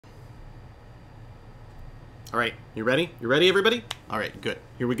All right, you ready? You ready, everybody? All right, good.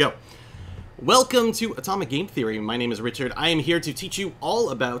 Here we go. Welcome to Atomic Game Theory. My name is Richard. I am here to teach you all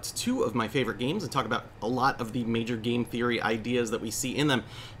about two of my favorite games and talk about a lot of the major game theory ideas that we see in them.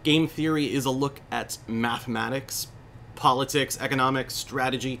 Game theory is a look at mathematics, politics, economics,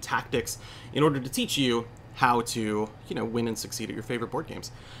 strategy, tactics, in order to teach you how to, win and succeed at your favorite board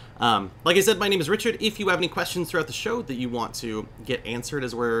games. Like I said, my name is Richard. If you have any questions throughout the show that you want to get answered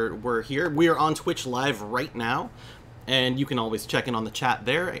as we're here, we are on Twitch live right now, and you can always check in on the chat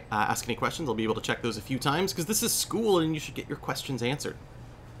there, ask any questions. I'll be able to check those a few times, because this is school and you should get your questions answered.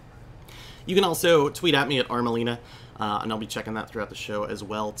 You can also tweet at me at Armelina, and I'll be checking that throughout the show as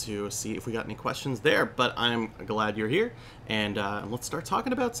well to see if we got any questions there. But I'm glad you're here, and let's start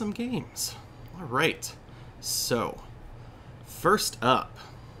talking about some games. All right, so first up,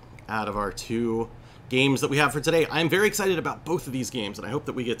 out of our two games that we have for today, I'm very excited about both of these games, and I hope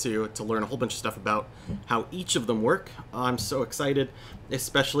that we get to learn a whole bunch of stuff about how each of them work. I'm so excited,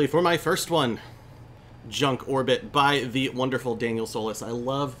 especially for my first one, Junk Orbit by the wonderful Daniel Solis. I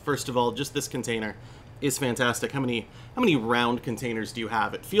love, first of all, just this container is fantastic. How many round containers do you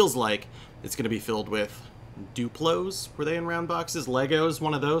have? It feels like it's going to be filled with Duplos. Were they in round boxes? Legos,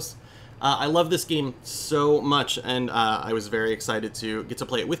 one of those. I love this game so much, and I was very excited to get to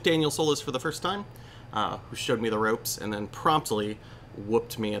play it with Daniel Solis for the first time, who showed me the ropes and then promptly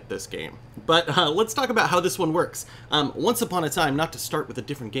whooped me at this game. But let's talk about how this one works. Once upon a time, not to start with a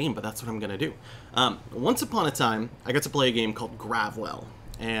different game, but that's what I'm going to do. Once upon a time, I got to play a game called Gravwell,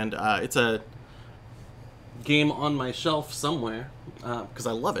 and it's a game on my shelf somewhere, because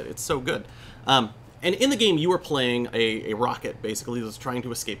I love it. It's so good. And in the game, you were playing a rocket, basically, that was trying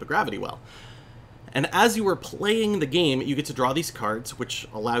to escape a gravity well. And as you were playing the game, you get to draw these cards, which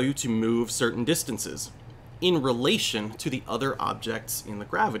allow you to move certain distances in relation to the other objects in the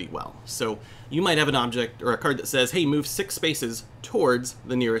gravity well. So you might have an object or a card that says, hey, move 6 spaces towards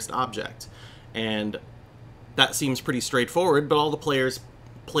the nearest object. And that seems pretty straightforward, but all the players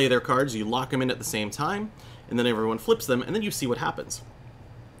play their cards, you lock them in at the same time, and then everyone flips them, and then you see what happens.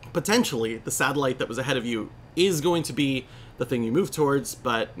 Potentially, the satellite that was ahead of you is going to be the thing you move towards,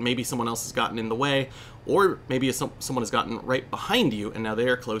 but maybe someone else has gotten in the way, or maybe someone has gotten right behind you, and now they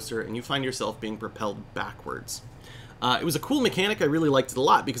are closer, and you find yourself being propelled backwards. It was a cool mechanic. I really liked it a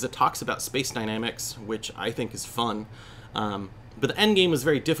lot because it talks about space dynamics, which I think is fun. But the end game was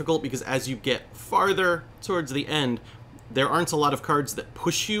very difficult because as you get farther towards the end, there aren't a lot of cards that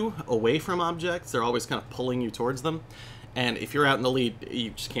push you away from objects. They're always kind of pulling you towards them. And if you're out in the lead,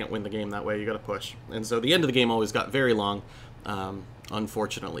 you just can't win the game that way. You got to push. And so the end of the game always got very long,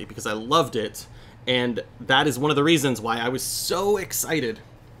 unfortunately, because I loved it. And that is one of the reasons why I was so excited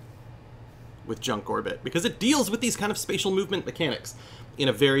with Junk Orbit, because it deals with these kind of spatial movement mechanics in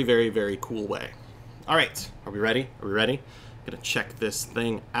a very, very, very cool way. All right, are we ready? Are we ready? I'm gonna check this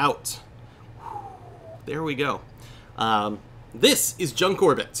thing out. There we go. This is Junk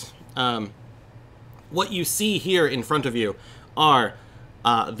Orbit. What you see here in front of you are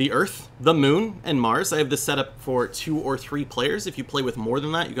the Earth, the Moon, and Mars. I have this set up for 2 or 3 players. If you play with more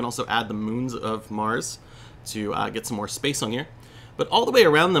than that, you can also add the moons of Mars to get some more space on here. But all the way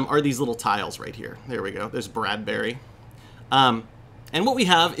around them are these little tiles right here. There we go. There's Bradbury. And what we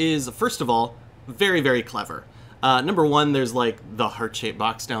have is, first of all, very, very clever. Number one, there's like the heart-shaped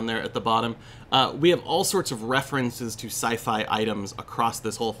box down there at the bottom. We have all sorts of references to sci-fi items across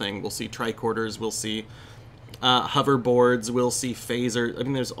this whole thing. We'll see tricorders, we'll see hoverboards, we'll see phasers. I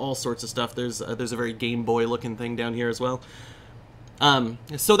mean, there's all sorts of stuff. There's a very Game Boy looking thing down here as well.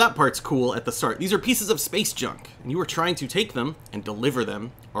 So that part's cool at the start. These are pieces of space junk, and you are trying to take them and deliver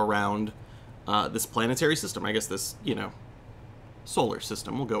them around this planetary system. I guess this, solar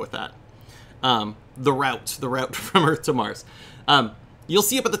system. We'll go with that. The route from Earth to Mars. You'll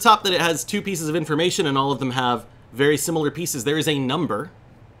see up at the top that it has 2 pieces of information, and all of them have very similar pieces. There is a number.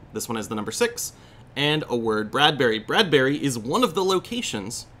 This one has the number 6, and a word, Bradbury. Bradbury is one of the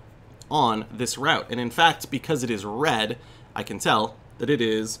locations on this route, and in fact, because it is red, I can tell that it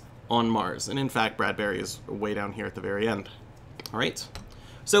is on Mars. And in fact, Bradbury is way down here at the very end. All right.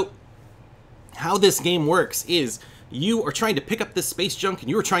 So how this game works is you are trying to pick up this space junk, and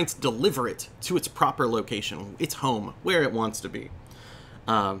you are trying to deliver it to its proper location, its home, where it wants to be,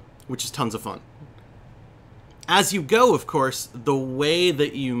 which is tons of fun. As you go, of course, the way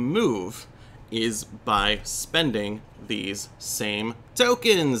that you move is by spending these same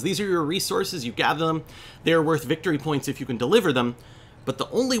tokens. These are your resources. You gather them. They're worth victory points if you can deliver them, but the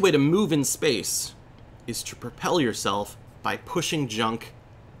only way to move in space is to propel yourself by pushing junk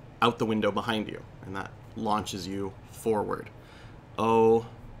out the window behind you, and that launches you forward.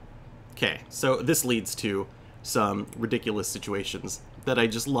 Okay, so this leads to some ridiculous situations that I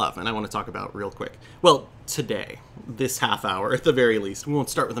just love and I want to talk about real quick. Well, today, this half hour at the very least. We won't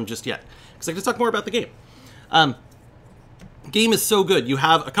start with them just yet because I can talk more about the game. Game is so good. You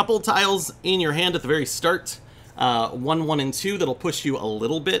have a couple tiles in your hand at the very start. 1, 1, and 2 that'll push you a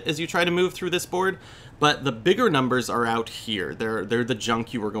little bit as you try to move through this board, but the bigger numbers are out here. They're the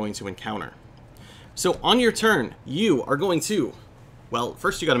junk you are going to encounter. So on your turn, you are going to, well,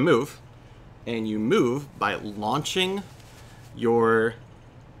 first you got to move, and you move by launching your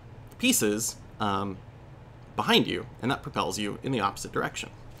pieces behind you, and that propels you in the opposite direction.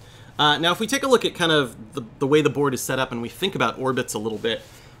 Now, if we take a look at kind of the way the board is set up and we think about orbits a little bit,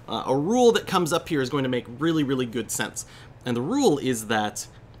 a rule that comes up here is going to make really, really good sense. And the rule is that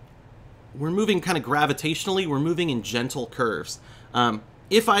we're moving kind of gravitationally, we're moving in gentle curves.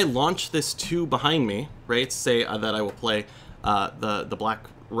 If I launch this 2 behind me, right, say that I will play the black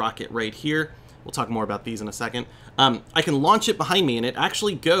rocket right here. We'll talk more about these in a second. I can launch it behind me, and it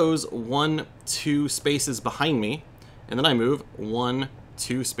actually goes 1, 2 spaces behind me, and then I move 1,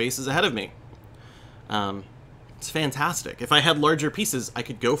 2 spaces ahead of me. It's fantastic. If I had larger pieces, I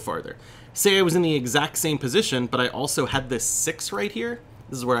could go farther. Say I was in the exact same position, but I also had this 6 right here.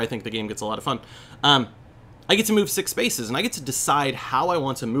 This is where I think the game gets a lot of fun. I get to move 6 spaces, and I get to decide how I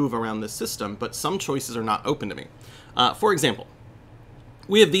want to move around this system, but some choices are not open to me. For example,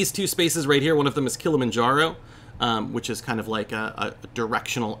 we have these 2 spaces right here. One of them is Kilimanjaro, which is kind of like a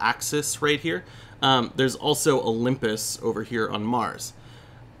directional axis right here. There's also Olympus over here on Mars.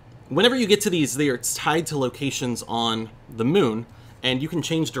 Whenever you get to these, they are tied to locations on the moon, and you can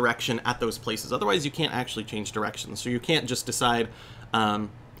change direction at those places. Otherwise, you can't actually change direction. So you can't just decide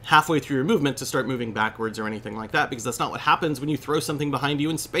halfway through your movement to start moving backwards or anything like that, because that's not what happens when you throw something behind you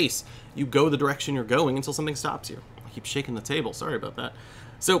in space. You go the direction you're going until something stops you. I keep shaking the table. Sorry about that.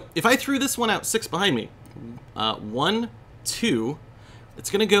 So if I threw this one out 6 behind me, 1, 2... it's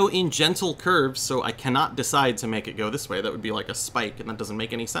going to go in gentle curves, so I cannot decide to make it go this way. That would be like a spike, and that doesn't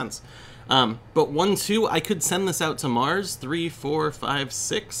make any sense. But 1, 2, I could send this out to Mars. 3, 4, 5,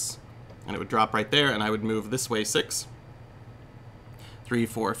 6. And it would drop right there, and I would move this way 6. 3,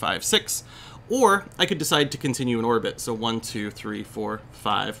 4, 5, 6. Or I could decide to continue in orbit. So 1, 2, 3, 4,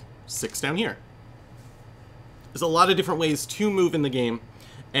 5, 6 down here. There's a lot of different ways to move in the game,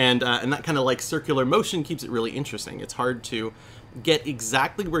 and that kind of like circular motion keeps it really interesting. It's hard to get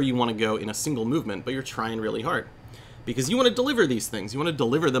exactly where you want to go in a single movement, but you're trying really hard. Because you want to deliver these things. You want to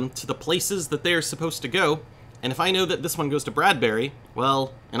deliver them to the places that they're supposed to go. And if I know that this one goes to Bradbury,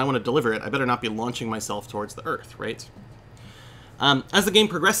 well, and I want to deliver it, I better not be launching myself towards the Earth, right? As the game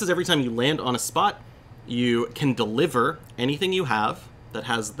progresses, every time you land on a spot, you can deliver anything you have that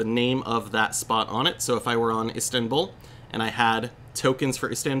has the name of that spot on it. So if I were on Istanbul and I had tokens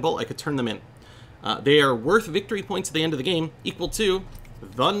for Istanbul, I could turn them in. They are worth victory points at the end of the game, equal to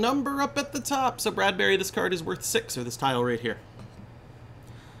the number up at the top. So Bradbury, this card is worth 6, or this tile right here.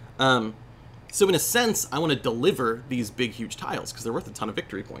 So in a sense, I want to deliver these big, huge tiles, because they're worth a ton of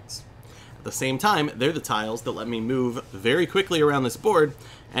victory points. At the same time, they're the tiles that let me move very quickly around this board,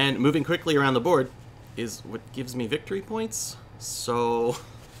 and moving quickly around the board is what gives me victory points. So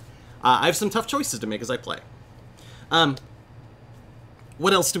I have some tough choices to make as I play.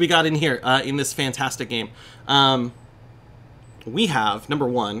 What else do we got in here in this fantastic game? We have, number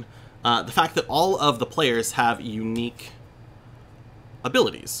 1, the fact that all of the players have unique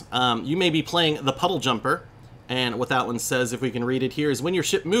abilities. You may be playing the Puddle Jumper, and what that one says, if we can read it here, is when your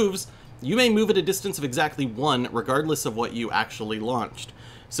ship moves, you may move at a distance of exactly 1, regardless of what you actually launched.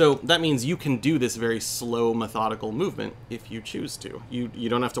 So that means you can do this very slow, methodical movement if you choose to. You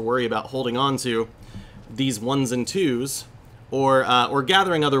don't have to worry about holding on to these 1s and 2s, or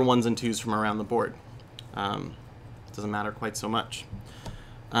gathering other 1s and 2s from around the board. It doesn't matter quite so much.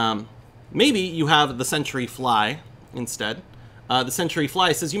 Maybe you have the Century Fly instead. The Century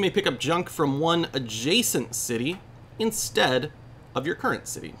Fly says you may pick up junk from one adjacent city instead of your current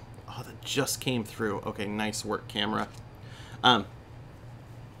city. Oh, that just came through. Okay, nice work, camera.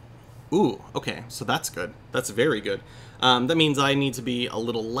 Ooh, okay, so that's good. That's very good. That means I need to be a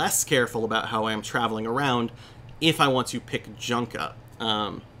little less careful about how I am traveling around if I want to pick junk up.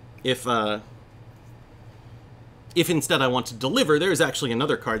 If instead I want to deliver, there is actually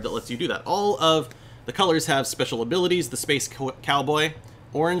another card that lets you do that. All of the colors have special abilities. The Space Cowboy.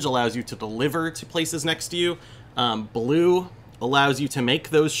 Orange allows you to deliver to places next to you. Blue allows you to make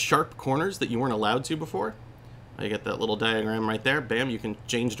those sharp corners that you weren't allowed to before. You get that little diagram right there. Bam, you can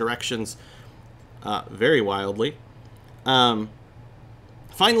change directions very wildly. Finally,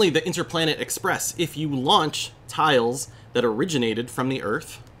 the Interplanet Express. If you launch tiles that originated from the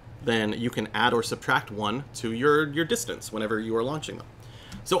Earth, then you can add or subtract 1 to your distance whenever you are launching them.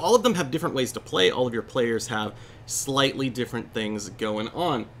 So all of them have different ways to play. All of your players have slightly different things going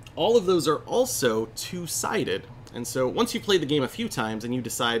on. All of those are also two-sided. And so once you've played the game a few times and you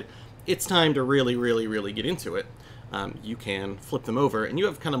decide it's time to really, really, really get into it, you can flip them over, and you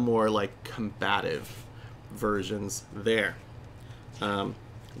have kind of more like combative versions there.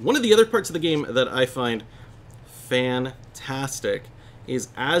 One of the other parts of the game that I find fantastic is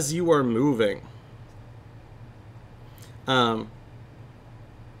as you are moving,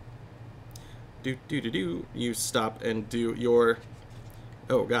 you stop and do your,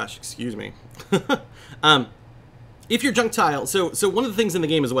 oh gosh, excuse me. If your junk tile, so one of the things in the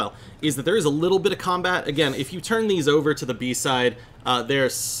game as well is that there is a little bit of combat. Again, if you turn these over to the B side, they're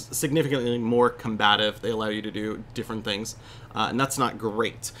significantly more combative. They allow you to do different things, and that's not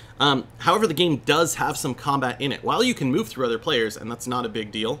great. However, the game does have some combat in it. While you can move through other players, and that's not a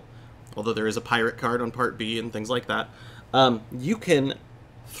big deal, although there is a pirate card on part B and things like that, you can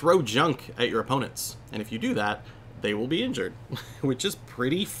throw junk at your opponents. And if you do that, they will be injured, which is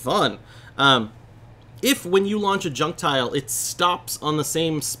pretty fun. If, when you launch a junk tile, it stops on the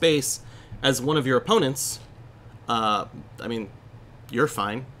same space as one of your opponents, I mean, you're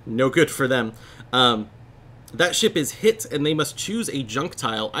fine. No good for them. That ship is hit, and they must choose a junk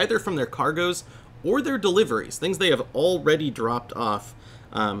tile, either from their cargoes or their deliveries, things they have already dropped off,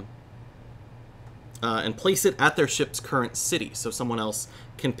 and place it at their ship's current city, so someone else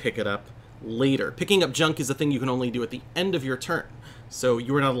can pick it up later. Picking up junk is a thing you can only do at the end of your turn. So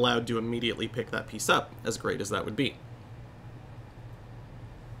you are not allowed to immediately pick that piece up, as great as that would be.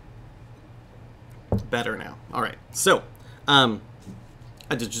 Better now. All right, so I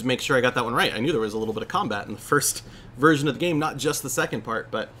had to just make sure I got that one right. I knew there was a little bit of combat in the first version of the game, not just the second part,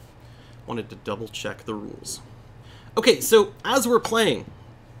 but wanted to double check the rules. Okay, so as we're playing,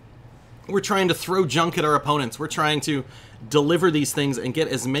 we're trying to throw junk at our opponents. We're trying to deliver these things and get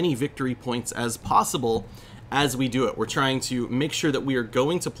as many victory points as possible as we do it. We're trying to make sure that we are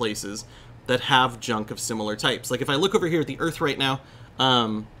going to places that have junk of similar types. Like if I look over here at the Earth right now,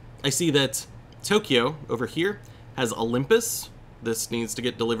 I see that Tokyo over here has Olympus. This needs to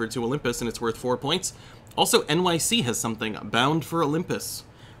get delivered to Olympus, and it's worth 4 points. Also, NYC has something bound for Olympus.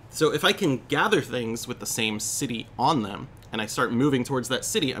 So if I can gather things with the same city on them, and I start moving towards that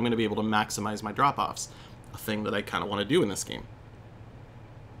city, I'm going to be able to maximize my drop-offs, a thing that I kind of want to do in this game.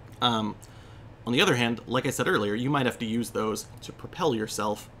 On the other hand, like I said earlier, you might have to use those to propel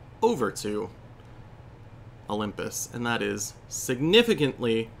yourself over to Olympus, and that is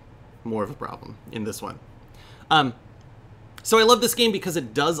significantly more of a problem in this one. So I love this game because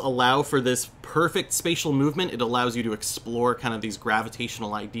it does allow for this perfect spatial movement. It allows you to explore kind of these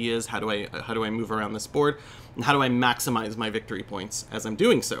gravitational ideas. How do I move around this board? And how do I maximize my victory points as I'm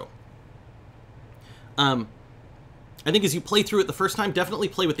doing so? I think as you play through it the first time, definitely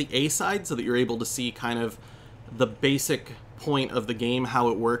play with the A side so that you're able to see kind of the basic point of the game, how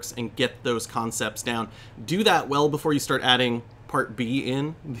it works, and get those concepts down. Do that well before you start adding part B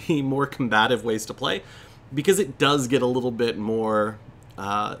in, the more combative ways to play, because it does get a little bit more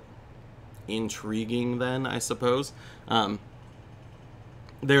intriguing then, I suppose.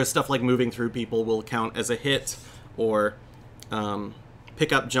 There's stuff like moving through people will count as a hit, or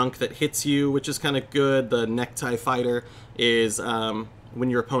pick up junk that hits you, which is kind of good. The necktie fighter is when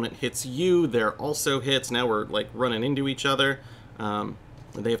your opponent hits you, they're also hits. Now we're like running into each other.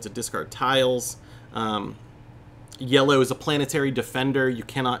 They have to discard tiles. Yellow is a planetary defender. You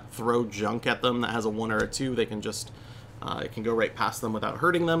cannot throw junk at them that has a 1 or a 2. They can just, it can go right past them without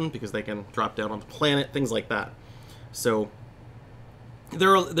hurting them because they can drop down on the planet, things like that. So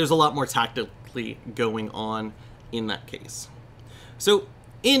there's a lot more tactically going on in that case. So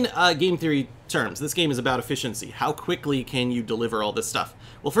in game theory terms, this game is about efficiency. How quickly can you deliver all this stuff?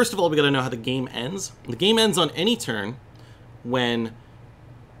 Well, first of all, we got to know how the game ends. The game ends on any turn when,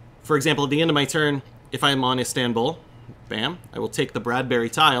 for example, at the end of my turn, if I'm on Istanbul, bam, I will take the Bradbury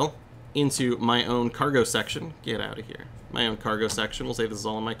tile into my own cargo section. Get out of here. My own cargo section. We'll say this is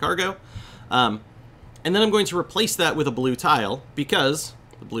all in my cargo. And then I'm going to replace that with a blue tile because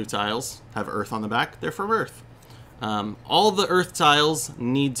the blue tiles have Earth on the back. They're from Earth. All the Earth tiles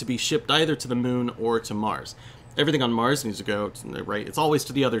need to be shipped either to the moon or to Mars. Everything on Mars needs to go to the right. It's always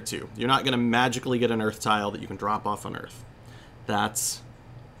to the other two. You're not going to magically get an Earth tile that you can drop off on Earth. That's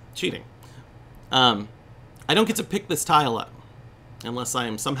cheating. I don't get to pick this tile up unless I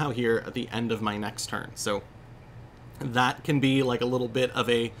am somehow here at the end of my next turn. So that can be like a little bit of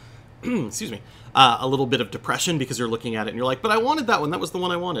a, excuse me, a little bit of depression because you're looking at it and you're like, but I wanted that one. That was the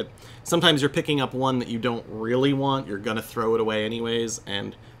one I wanted. Sometimes you're picking up one that you don't really want. You're going to throw it away anyways,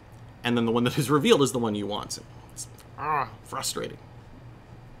 and and then the one that is revealed is the one you want. It's frustrating.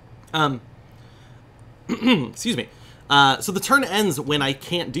 Excuse me. So the turn ends when I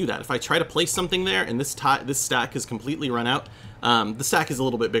can't do that. If I try to place something there and this stack is completely run out, the stack is a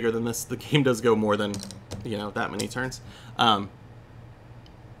little bit bigger than this. The game does go more than, you know, that many turns.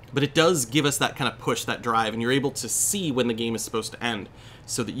 But it does give us that kind of push, that drive, and you're able to see when the game is supposed to end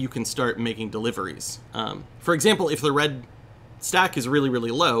so that you can start making deliveries. For example, if the red stack is really,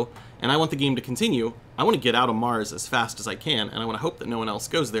 really low and I want the game to continue, I want to get out of Mars as fast as I can, and I want to hope that no one else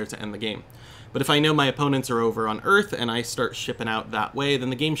goes there to end the game. But if I know my opponents are over on Earth and I start shipping out that way, then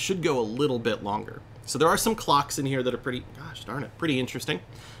the game should go a little bit longer. So there are some clocks in here that are pretty, gosh darn it, pretty interesting.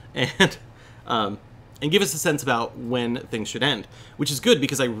 And give us a sense about when things should end, which is good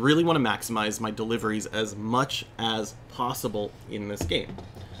because I really want to maximize my deliveries as much as possible in this game.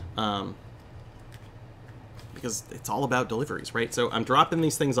 Because it's all about deliveries, right? So I'm dropping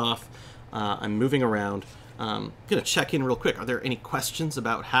these things off, I'm moving around. I'm gonna check in real quick. Are there any questions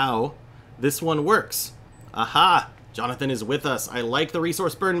about how this one works? Aha! Jonathan is with us. I like the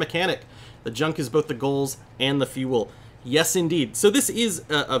resource burn mechanic. The junk is both the goals and the fuel. Yes, indeed. So this is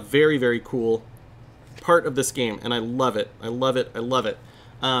a very, very cool part of this game, and I love it. I love it. I love it.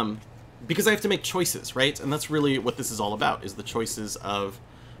 Because I have to make choices, right? And that's really what this is all about, is the choices of,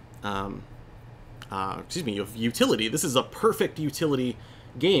 excuse me, of utility. This is a perfect utility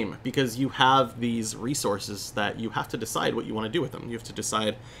game because you have these resources that you have to decide what you want to do with them. You have to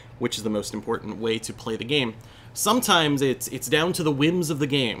decide which is the most important way to play the game. Sometimes it's down to the whims of the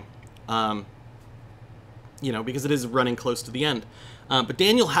game, you know, because it is running close to the end. But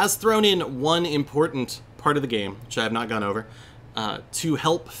Daniel has thrown in one important part of the game, which I have not gone over, to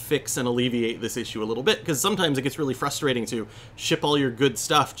help fix and alleviate this issue a little bit, because sometimes it gets really frustrating to ship all your good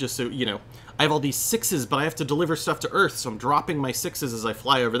stuff just so, you know, I have all these 6s, but I have to deliver stuff to Earth, so I'm dropping my 6s as I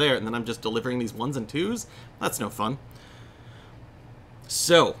fly over there, and then I'm just delivering these 1s and 2s? That's no fun.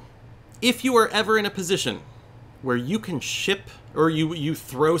 So, if you are ever in a position where you can ship, or you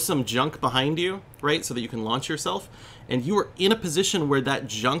throw some junk behind you, right, so that you can launch yourself, and you are in a position where that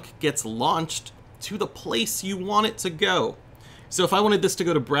junk gets launched to the place you want it to go. So if I wanted this to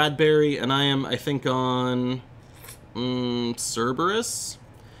go to Bradbury, and I am, I think, on Cerberus,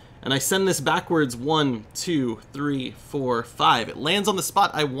 and I send this backwards 1, 2, 3, 4, 5, it lands on the spot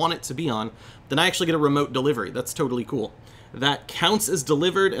I want it to be on, then I actually get a remote delivery. That's totally cool. That counts as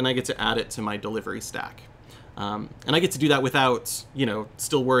delivered, and I get to add it to my delivery stack. And I get to do that without, you know,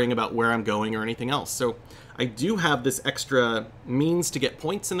 still worrying about where I'm going or anything else. So I do have this extra means to get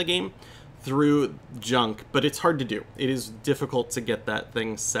points in the game through junk, but it's hard to do. It is difficult to get that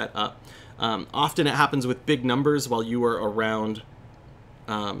thing set up. Often it happens with big numbers while you are around,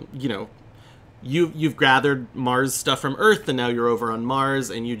 you know, you've gathered Mars stuff from Earth, and now you're over on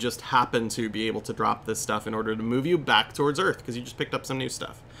Mars, and you just happen to be able to drop this stuff in order to move you back towards Earth, because you just picked up some new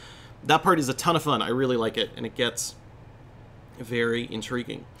stuff. That part is a ton of fun. I really like it, and it gets very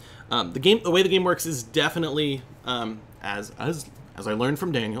intriguing. The way the game works is definitely, as I learned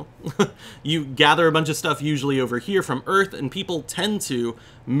from Daniel, you gather a bunch of stuff usually over here from Earth, and people tend to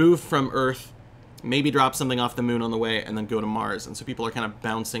move from Earth, maybe drop something off the moon on the way, and then go to Mars. And so people are kind of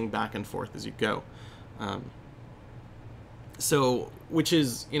bouncing back and forth as you go. Which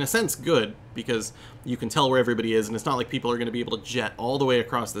is, in a sense, good, because you can tell where everybody is, and it's not like people are going to be able to jet all the way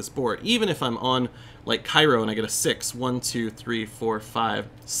across this board. Even if I'm on, like, Cairo and I get a 6, 1, 2, 3, 4, 5,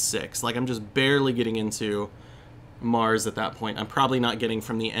 6. Like, I'm just barely getting into Mars at that point. I'm probably not getting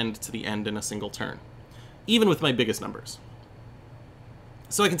from the end to the end in a single turn, even with my biggest numbers.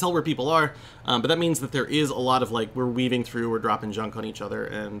 So I can tell where people are, but that means that there is a lot of, like, we're weaving through, we're dropping junk on each other,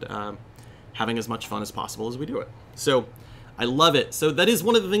 and having as much fun as possible as we do it. So I love it. So that is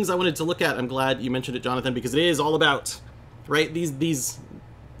one of the things I wanted to look at. I'm glad you mentioned it, Jonathan, because it is all about, right, these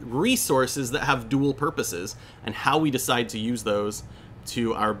resources that have dual purposes and how we decide to use those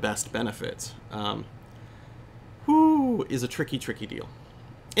to our best benefit. Is a tricky deal.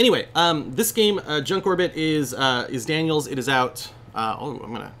 Anyway, this game, Junk Orbit, is Daniel's. It is out. I'm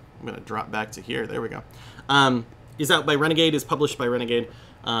gonna drop back to here. There we go. Is out by Renegade. Is published by Renegade.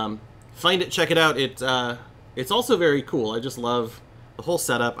 Find it, check it out. It's also very cool. I just love the whole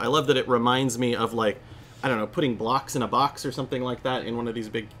setup. I love that it reminds me of, like, I don't know, putting blocks in a box or something like that in one of these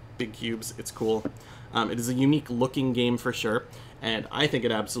big cubes. It's cool. It is a unique looking game for sure, and I think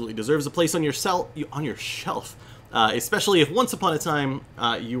it absolutely deserves a place on your shelf. Especially if once upon a time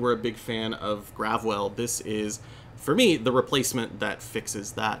you were a big fan of Gravwell. This is, for me, the replacement that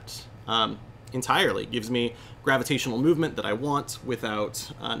fixes that entirely. Gives me gravitational movement that I want without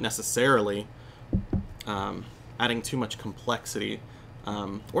necessarily adding too much complexity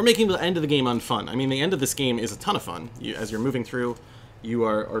or making the end of the game unfun. I mean, the end of this game is a ton of fun. As you're moving through, you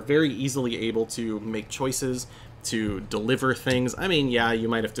are very easily able to make choices, to deliver things. I mean, yeah, you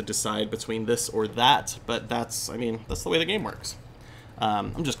might have to decide between this or that, but that's the way the game works.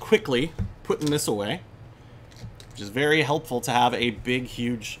 I'm just quickly putting this away, which is very helpful to have a big,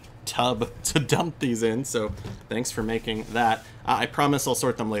 huge tub to dump these in, so thanks for making that. I promise I'll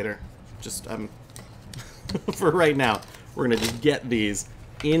sort them later. Just, for right now, we're going to just get these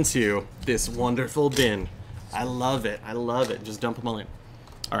into this wonderful bin. I love it. I love it. Just dump them all in.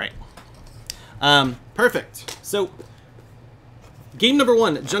 All right. Perfect. So, game number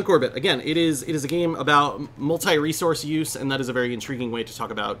 1, Junk Orbit. Again, it is a game about multi-resource use, and that is a very intriguing way to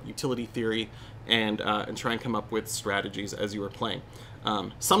talk about utility theory and try and come up with strategies as you are playing.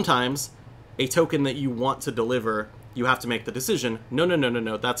 Sometimes a token that you want to deliver, you have to make the decision,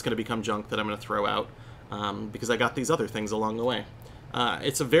 no, that's going to become junk that I'm going to throw out because I got these other things along the way.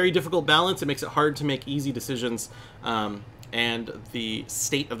 It's a very difficult balance. It makes it hard to make easy decisions, and the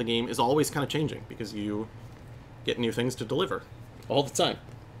state of the game is always kind of changing because you get new things to deliver all the time.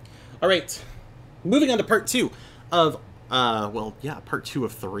 All right, moving on to part 2 of, part 2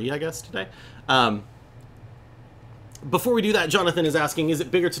 of 3, I guess, today. Before we do that, Jonathan is asking, is it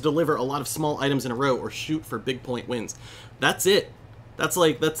bigger to deliver a lot of small items in a row or shoot for big point wins? That's it. That's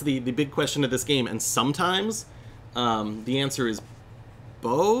the big question of this game, and sometimes the answer is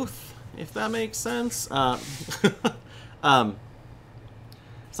both, if that makes sense.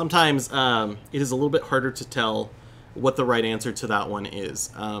 Sometimes it is a little bit harder to tell what the right answer to that one is.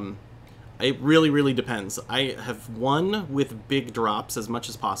 It really depends. I have won with big drops as much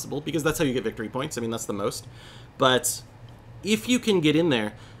as possible because that's how you get victory points. I mean, that's the most. But if you can get in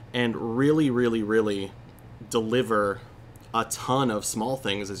there and really deliver a ton of small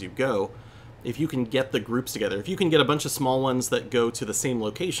things as you go, if you can get the groups together, if you can get a bunch of small ones that go to the same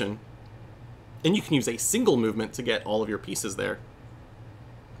location, and you can use a single movement to get all of your pieces there,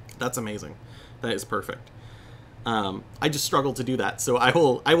 that's amazing. That is perfect. I just struggle to do that, so I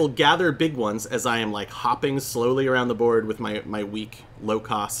will gather big ones as I am like hopping slowly around the board with my weak,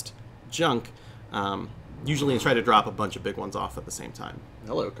 low-cost junk. Usually I try to drop a bunch of big ones off at the same time.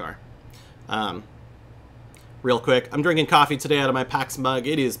 Hello, car. Real quick, I'm drinking coffee today out of my PAX mug.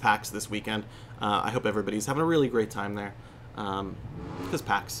 It is PAX this weekend. I hope everybody's having a really great time there, because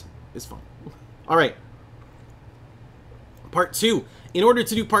PAX is fun. All right. Part 2. In order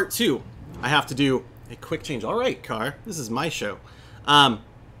to do part 2, I have to do a quick change. All right, car. This is my show.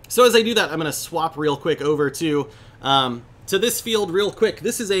 So as I do that, I'm going to swap real quick over to this field real quick.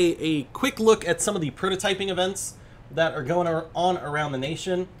 This is a quick look at some of the prototyping events that are going on around the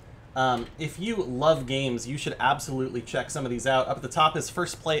nation. If you love games, you should absolutely check some of these out. Up at the top is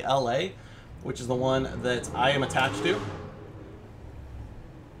First Play LA, which is the one that I am attached to.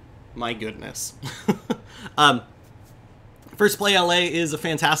 My goodness. First Play LA is a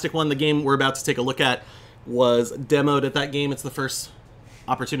fantastic one. The game we're about to take a look at was demoed at that game. It's the first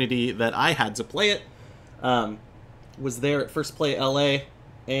opportunity that I had to play it. Was there at First Play LA,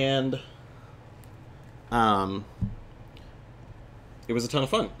 and it was a ton of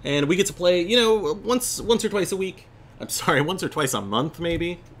fun. And we get to play, you know, once or twice a week. I'm sorry, once or twice a month,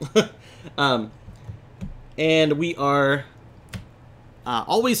 maybe. And we are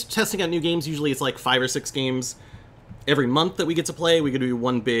always testing out new games. Usually it's like 5 or 6 games every month that we get to play. We get to do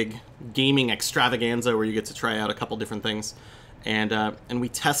one big gaming extravaganza where you get to try out a couple different things. And we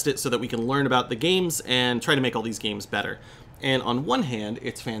test it so that we can learn about the games and try to make all these games better. And on one hand,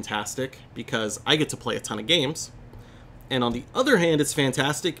 it's fantastic because I get to play a ton of games. And on the other hand, it's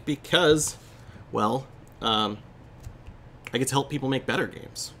fantastic because, well, I get to help people make better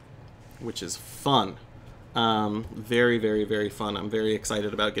games, which is fun. Very fun. I'm very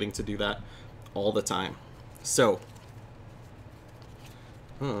excited about getting to do that all the time. So,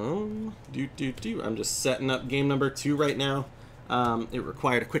 I'm just setting up game number 2 right now. It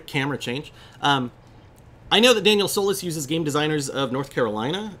required a quick camera change. I know that Daniel Solis uses Game Designers of North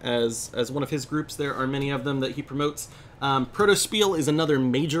Carolina as one of his groups. There are many of them that he promotes. Protospiel is another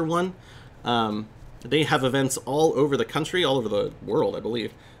major one. They have events all over the country, all over the world, I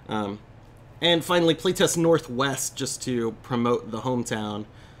believe. And finally, Playtest Northwest, just to promote the hometown,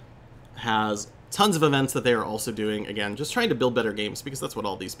 has tons of events that they are also doing. Again, just trying to build better games, because that's what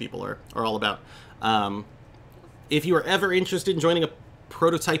all these people are all about. If you are ever interested in joining a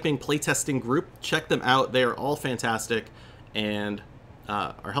prototyping playtesting group, check them out. They are all fantastic and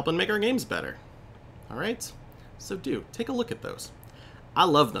are helping make our games better. All right? So take a look at those. I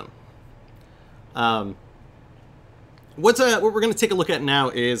love them. What we're going to take a look at now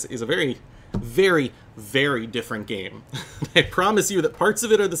is a very very, very different game. I promise you that parts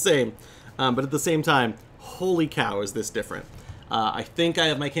of it are the same, but at the same time, holy cow, is this different. I think I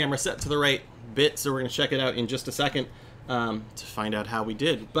have my camera set to the right bit, so we're going to check it out in just a second to find out how we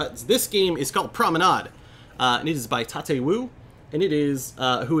did. But this game is called Promenade, and it is by Tate Wu, and it is,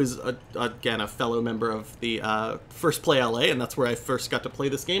 who is, again, a fellow member of the First Play LA, and that's where I first got to play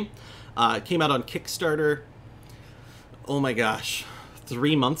this game. It came out on Kickstarter, oh my gosh,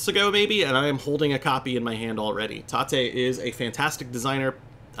 3 months ago maybe, and I am holding a copy in my hand already. Tate is a fantastic designer,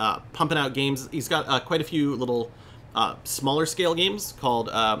 pumping out games. He's got quite a few little smaller scale games called,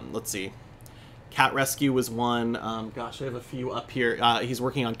 let's see, Cat Rescue was one. Gosh, I have a few up here. He's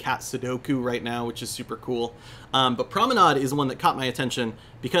working on Cat Sudoku right now, which is super cool. But Promenade is one that caught my attention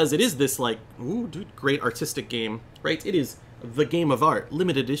because it is this, like, ooh, dude, great artistic game, right? It is the game of art,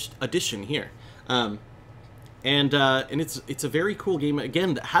 limited edition here. And it's a very cool game,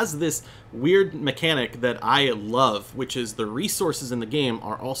 again, that has this weird mechanic that I love, which is the resources in the game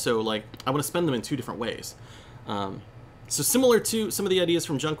are also, like, I want to spend them in 2 different ways. So similar to some of the ideas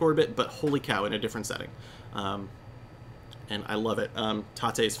from Junk Orbit, but holy cow, in a different setting. And I love it.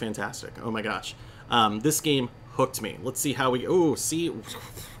 Tate is fantastic. Oh my gosh. This game hooked me. Let's see how we... Oh, see?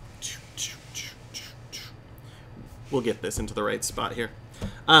 We'll get this into the right spot here.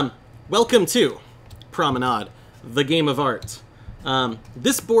 Welcome to Promenade, the game of art.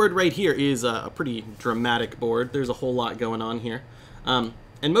 This board right here is a pretty dramatic board. There's a whole lot going on here. And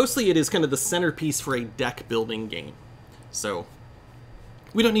mostly it is kind of the centerpiece for a deck building game. So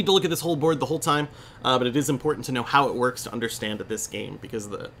we don't need to look at this whole board the whole time, but it is important to know how it works to understand this game, because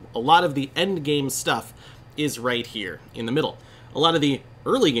a lot of the end game stuff is right here in the middle. A lot of the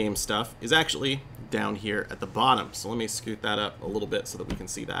early game stuff is actually down here at the bottom. So let me scoot that up a little bit so that we can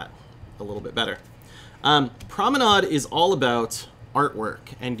see that a little bit better. Promenade is all about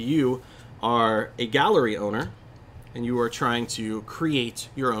artwork, and you are a gallery owner, and you are trying to create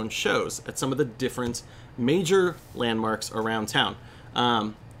your own shows at some of the different major landmarks around town.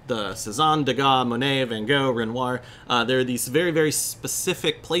 The Cézanne, Degas, Monet, Van Gogh, Renoir, there are these very, very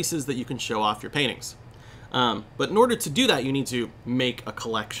specific places that you can show off your paintings. But in order to do that, you need to make a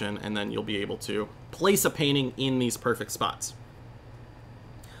collection, and then you'll be able to place a painting in these perfect spots.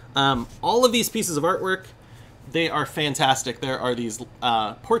 All of these pieces of artwork, they are fantastic. There are these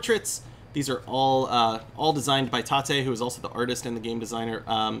portraits. These are all designed by Tate, who is also the artist and the game designer.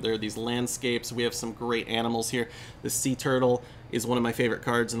 There are these landscapes. We have some great animals here. The sea turtle is one of my favorite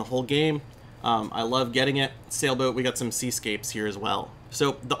cards in the whole game. I love getting it. Sailboat, we got some seascapes here as well.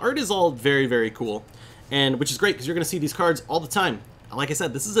 So the art is all very, very cool, and which is great because you're going to see these cards all the time. Like I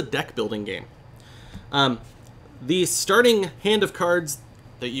said, this is a deck building game. The starting hand of cards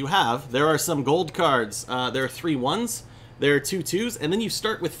that you have, there are some gold cards. There are 3 1s. There are 2 2s, and then you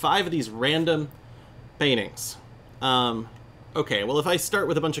start with 5 of these random paintings. Okay, well, if I start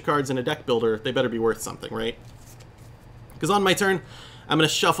with a bunch of cards in a deck builder, they better be worth something, right? Because on my turn, I'm going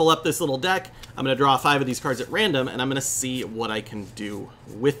to shuffle up this little deck, I'm going to draw 5 of these cards at random, and I'm going to see what I can do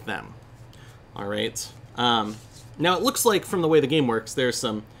with them. All right. Now, it looks like from the way the game works, there's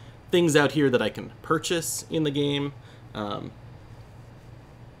some things out here that I can purchase in the game.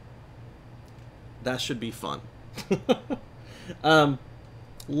 That should be fun.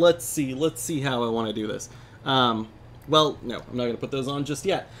 Let's see how I want to do this. Well, no, I'm not going to put those on just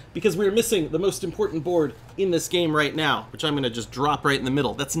yet, because we're missing the most important board in this game right now, which I'm going to just drop right in the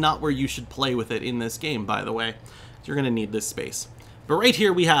middle. That's not where you should play with it in this game, by the way. You're going to need this space. But right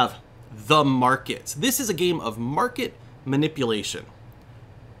here we have the market. This is a game of market manipulation.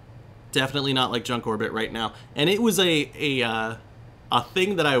 Definitely not like Junk Orbit right now. And it was a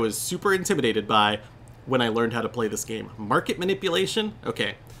thing that I was super intimidated by when I learned how to play this game. Market manipulation?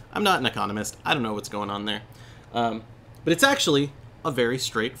 Okay, I'm not an economist. I don't know what's going on there. But it's actually a very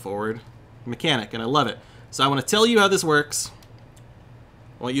straightforward mechanic, and I love it. So I want to tell you how this works.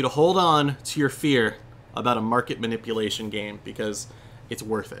 I want you to hold on to your fear about a market manipulation game, because it's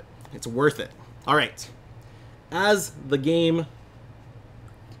worth it. It's worth it. All right. As the game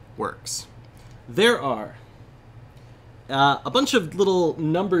works, there are a bunch of little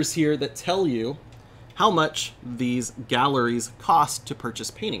numbers here that tell you how much these galleries cost to purchase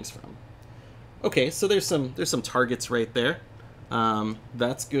paintings from. Okay, so there's some targets right there.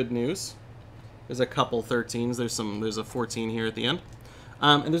 That's good news. There's a couple 13s. There's a 14 here at the end.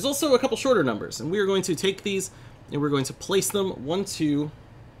 And there's also a couple shorter numbers. And we are going to take these and we're going to place them 1, 2,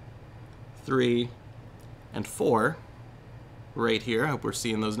 3, and 4 right here. I hope we're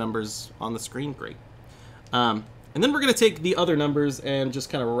seeing those numbers on the screen. Great. And then we're going to take the other numbers and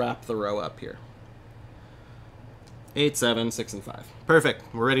just kind of wrap the row up here. 8, 7, 6, and 5. Perfect.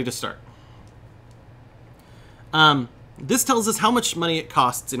 We're ready to start. This tells us how much money it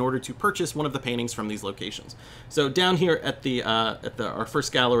costs in order to purchase one of the paintings from these locations. So down here at our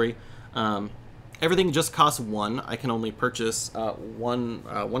first gallery, everything just costs 1. I can only purchase one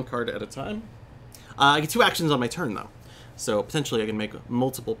card at a time. I get 2 actions on my turn though, so potentially I can make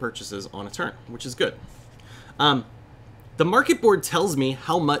multiple purchases on a turn, which is good. The market board tells me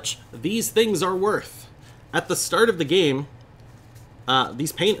how much these things are worth. At the start of the game,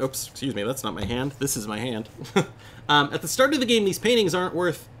 oops, excuse me, that's not my hand. This is my hand. At the start of the game, these paintings aren't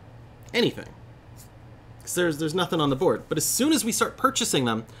worth anything, because there's nothing on the board. But as soon as we start purchasing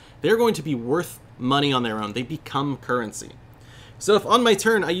them, they're going to be worth money on their own. They become currency. So if on my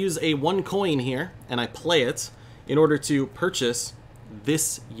turn I use a 1 coin here, and I play it in order to purchase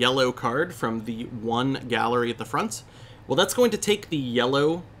this yellow card from the 1 gallery at the front, well, that's going to take the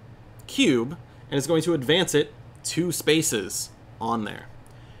yellow cube, and it's going to advance it 2 spaces on there.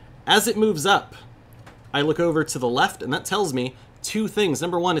 As it moves up, I look over to the left, and that tells me 2 things.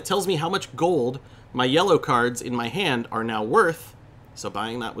 Number 1, it tells me how much gold my yellow cards in my hand are now worth, so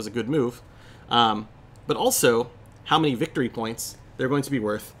buying that was a good move, but also how many victory points they're going to be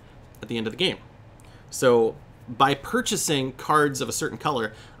worth at the end of the game. So by purchasing cards of a certain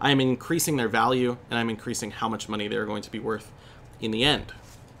color, I am increasing their value, and I'm increasing how much money they're going to be worth in the end.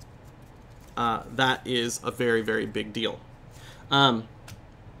 That is a very, very big deal.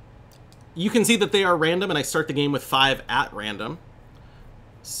 You can see that they are random, and I start the game with 5 at random.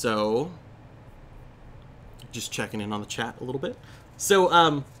 So, just checking in on the chat a little bit. So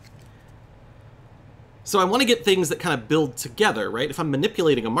I want to get things that kind of build together, right? If I'm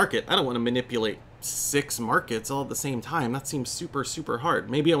manipulating a market, I don't want to manipulate 6 markets all at the same time. That seems super, super hard.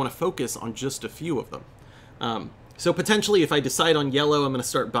 Maybe I want to focus on just a few of them. So potentially, if I decide on yellow, I'm going to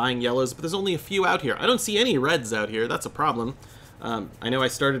start buying yellows, but there's only a few out here. I don't see any reds out here. That's a problem. I know I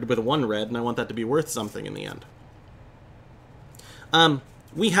started with 1 red, and I want that to be worth something in the end.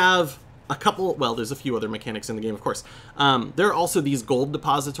 We have a couple, well, there's a few other mechanics in the game, of course. There are also these gold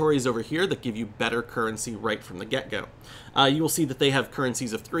depositories over here that give you better currency right from the get-go. You will see that they have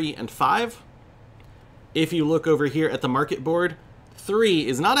currencies of 3 and 5. If you look over here at the market board, 3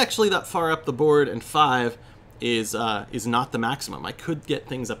 is not actually that far up the board, and 5 is not the maximum. I could get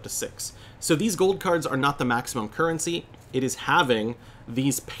things up to 6. So these gold cards are not the maximum currency. It is having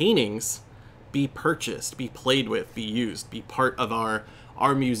these paintings be purchased, be played with, be used, be part of our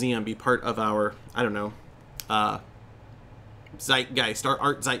museum, be part of our, I don't know, zeitgeist, our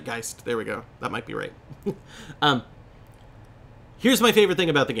art zeitgeist. There we go. That might be right. Here's my favorite thing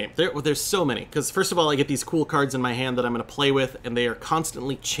about the game. There's so many, because first of all, I get these cool cards in my hand that I'm going to play with, and they are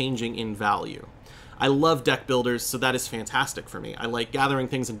constantly changing in value. I love deck builders, so that is fantastic for me. I like gathering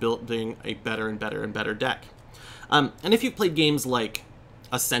things and building a better and better and better deck. And if you've played games like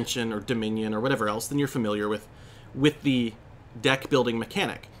Ascension or Dominion or whatever else, then you're familiar with the deck building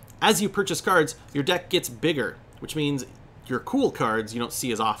mechanic. As you purchase cards, your deck gets bigger, which means your cool cards you don't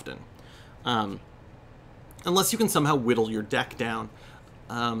see as often. Unless you can somehow whittle your deck down.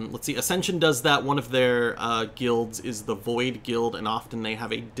 Let's see, Ascension does that. One of their guilds is the Void Guild, and often they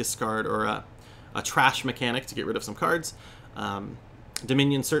have a discard or a trash mechanic to get rid of some cards.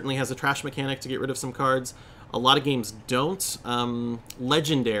 Dominion certainly has a trash mechanic to get rid of some cards. A lot of games don't.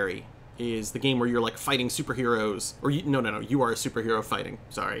 Legendary is the game where you're like fighting superheroes, or no, you are a superhero fighting.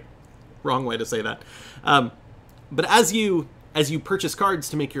 Sorry, wrong way to say that. But as you purchase cards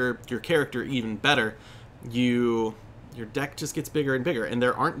to make your character even better, your deck just gets bigger and bigger, and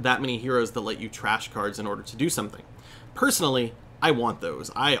there aren't that many heroes that let you trash cards in order to do something. Personally, I want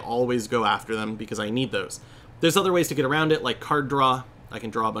those. I always go after them because I need those. There's other ways to get around it, like card draw. I can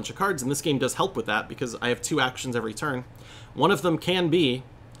draw a bunch of cards, and this game does help with that because I have 2 actions every turn. One of them can be,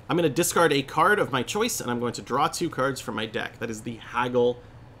 I'm going to discard a card of my choice, and I'm going to draw 2 cards from my deck. That is the haggle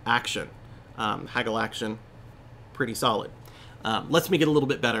action. Haggle action, pretty solid. Lets me get a little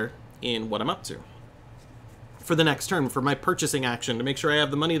bit better in what I'm up to for the next turn, for my purchasing action, to make sure I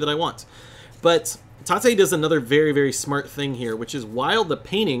have the money that I want. But Tate does another very, very smart thing here, which is while the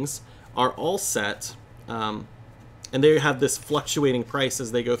paintings are all set, and they have this fluctuating price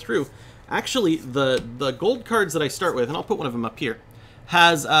as they go through, actually the gold cards that I start with, and I'll put one of them up here,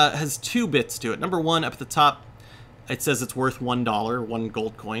 has 2 bits to it. Number 1, up at the top, it says it's worth $1, 1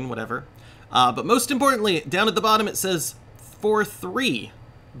 gold coin, whatever. But most importantly, down at the bottom it says for 3,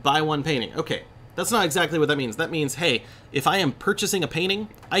 buy 1 painting. Okay, that's not exactly what that means. That means, hey, if I am purchasing a painting,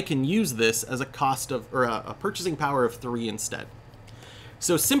 I can use this as a cost of, or a purchasing power of 3 instead.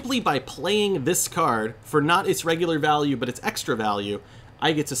 So simply by playing this card for not its regular value, but its extra value,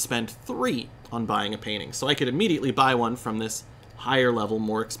 I get to spend 3 on buying a painting. So I could immediately buy one from this higher level,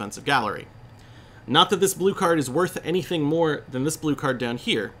 more expensive gallery. Not that this blue card is worth anything more than this blue card down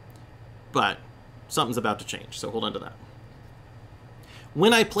here, but something's about to change, so hold on to that.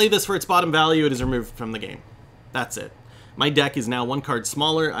 When I play this for its bottom value, it is removed from the game. That's it. My deck is now one card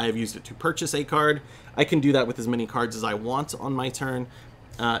smaller. I have used it to purchase a card. I can do that with as many cards as I want on my turn.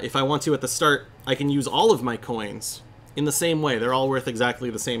 If I want to at the start, I can use all of my coins in the same way. They're all worth exactly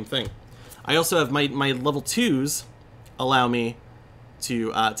the same thing. I also have my level 2s allow me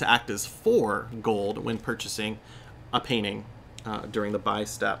to act as 4 gold when purchasing a painting during the buy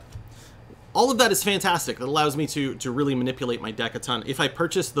step. All of that is fantastic. That allows me to really manipulate my deck a ton. If I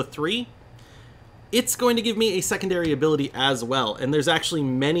purchase the 3, it's going to give me a secondary ability as well, and there's actually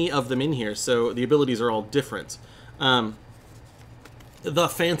many of them in here, so the abilities are all different. The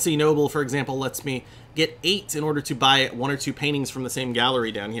Fancy Noble, for example, lets me get 8 in order to buy 1 or 2 paintings from the same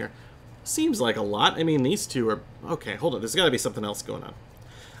gallery down here. Seems like a lot. I mean, these two are... Okay, hold on. There's got to be something else going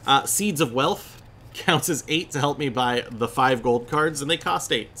on. Seeds of Wealth counts as 8 to help me buy the 5 gold cards, and they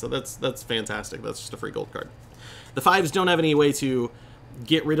cost 8, so that's fantastic. That's just a free gold card. The 5s don't have any way to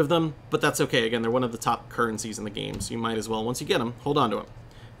get rid of them, but that's okay. Again, they're one of the top currencies in the game, so you might as well, once you get them, hold on to them.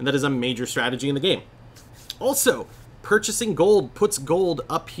 And that is a major strategy in the game. Also, purchasing gold puts gold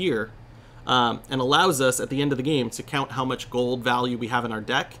up here and allows us, at the end of the game, to count how much gold value we have in our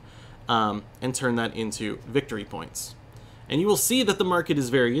deck and turn that into victory points. And you will see that the market is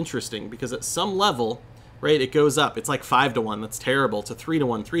very interesting, because at some level, right, it goes up. It's like 5 to 1, that's terrible, to 3 to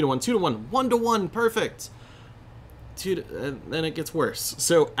 1, 3 to 1, 2 to 1, 1 to 1, perfect. Then it gets worse.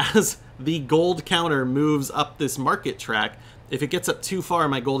 So as the gold counter moves up this market track, if it gets up too far,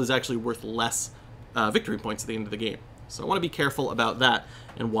 my gold is actually worth less victory points at the end of the game. So I want to be careful about that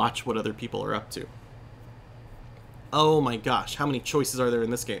and watch what other people are up to. Oh my gosh, how many choices are there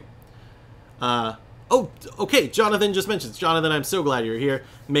in this game? Oh, okay, Jonathan just mentions. Jonathan, I'm so glad you're here,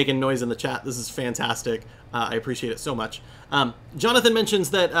 making noise in the chat. This is fantastic. I appreciate it so much. Jonathan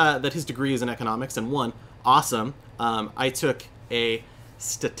mentions that that his degree is in economics, and awesome. I took a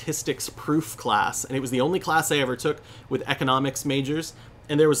statistics proof class, and it was the only class I ever took with economics majors,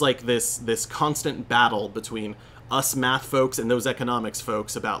 and there was like this constant battle between us math folks and those economics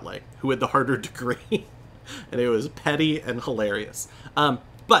folks about like who had the harder degree, and it was petty and hilarious.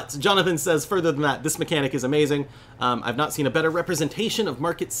 But Jonathan says, further than that, this mechanic is amazing. I've not seen a better representation of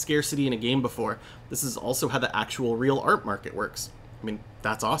market scarcity in a game before. This is also how the actual real art market works. I mean,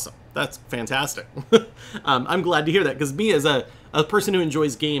 that's awesome. That's fantastic. I'm glad to hear that, because me as a person who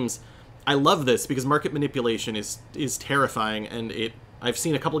enjoys games, I love this because market manipulation is terrifying, and I've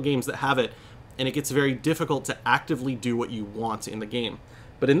seen a couple of games that have it, and it gets very difficult to actively do what you want in the game.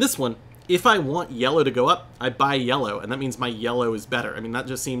 But in this one, if I want yellow to go up, I buy yellow, and that means my yellow is better. I mean, that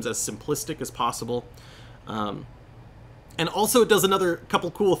just seems as simplistic as possible. And also it does another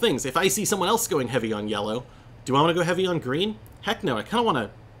couple cool things. If I see someone else going heavy on yellow, do I want to go heavy on green? Heck no, I kind of want to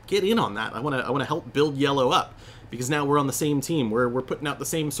get in on that. I want to help build yellow up, because now we're on the same team. We're putting out the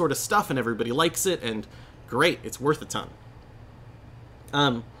same sort of stuff, and everybody likes it, and great, it's worth a ton.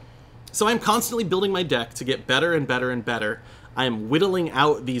 So I'm constantly building my deck to get better and better and better. I'm whittling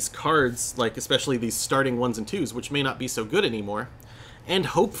out these cards, like especially these starting 1s and 2s, which may not be so good anymore. And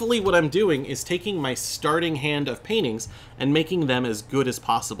hopefully what I'm doing is taking my starting hand of paintings and making them as good as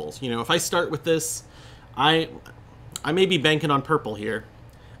possible. You know, if I start with this, I may be banking on purple here.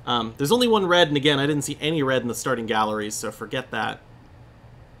 There's only one red, and again, I didn't see any red in the starting galleries, so forget that.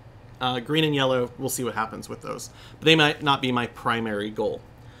 Green and yellow, we'll see what happens with those. But they might not be my primary goal.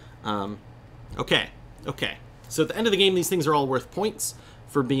 Okay. So at the end of the game, these things are all worth points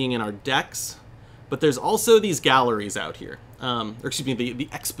for being in our decks. But there's also these galleries out here. Or excuse me, the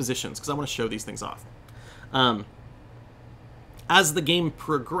expositions, because I want to show these things off. As the game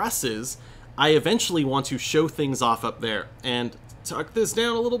progresses, I eventually want to show things off up there. And tuck this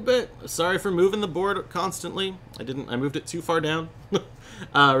down a little bit. Sorry for moving the board constantly. I moved it too far down.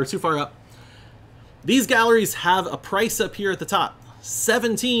 Or too far up. These galleries have a price up here at the top.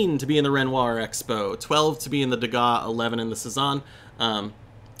 17 to be in the Renoir Expo, 12 to be in the Degas, 11 in the Cezanne. And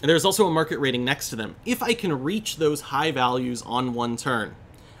there's also a market rating next to them. If I can reach those high values on one turn,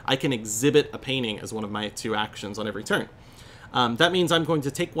 I can exhibit a painting as one of my 2 actions on every turn. That means I'm going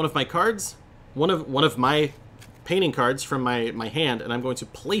to take one of my cards, one of my painting cards from my hand, and I'm going to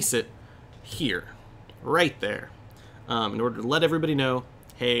place it here, right there, in order to let everybody know,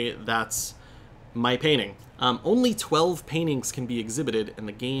 hey, that's my painting. Only 12 paintings can be exhibited, and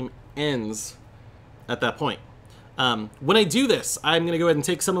the game ends at that point. When I do this, I'm going to go ahead and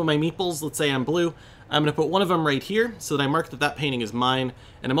take some of my meeples. Let's say I'm blue. I'm going to put one of them right here so that I mark that that painting is mine.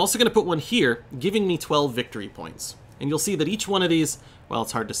 And I'm also going to put one here, giving me 12 victory points. And you'll see that each one of these, well,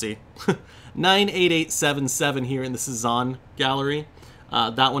 it's hard to see, 98877 here in the Cezanne gallery.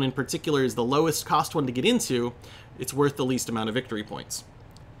 That one in particular is the lowest cost one to get into. It's worth the least amount of victory points.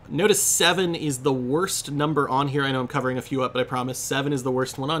 Notice 7 is the worst number on here. I know I'm covering a few up, but I promise 7 is the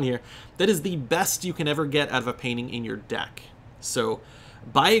worst one on here. That is the best you can ever get out of a painting in your deck. So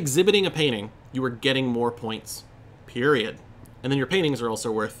by exhibiting a painting, you are getting more points, period. And then your paintings are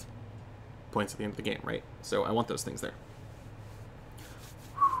also worth points at the end of the game, right? So I want those things there.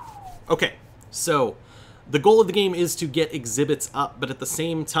 Okay, so the goal of the game is to get exhibits up, but at the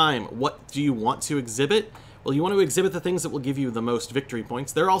same time, what do you want to exhibit? Well, you want to exhibit the things that will give you the most victory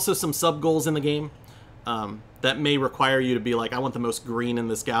points. There are also some sub-goals in the game that may require you to be like, I want the most green in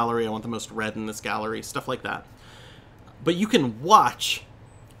this gallery, I want the most red in this gallery, stuff like that. But you can watch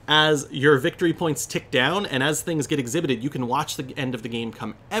as your victory points tick down, and as things get exhibited, you can watch the end of the game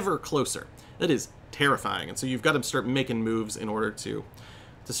come ever closer. That is terrifying, and so you've got to start making moves in order to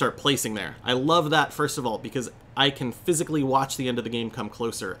start placing there. I love that, first of all, because I can physically watch the end of the game come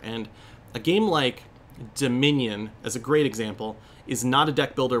closer, and a game like Dominion, as a great example, is not a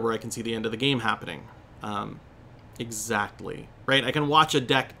deck builder where I can see the end of the game happening. Exactly, right? I can watch a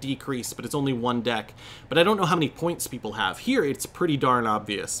deck decrease, but it's only one deck, but I don't know how many points people have. Here, it's pretty darn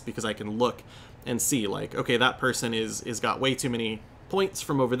obvious, because I can look and see, like, okay, that person is got way too many points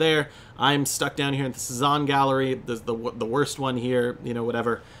from over there. I'm stuck down here in the Cezanne gallery, the worst one here, you know,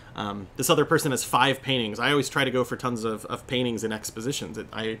 whatever. This other person has 5 paintings. I always try to go for tons of paintings and expositions.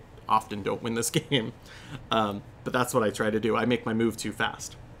 I often don't win this game, but that's what I try to do. I make my move too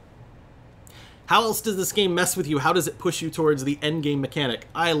fast. How else does this game mess with you? How does it push you towards the end game mechanic?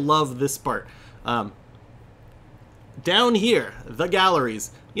 I love this part. Down here, the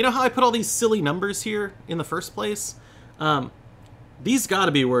galleries. You know how I put all these silly numbers here in the first place? These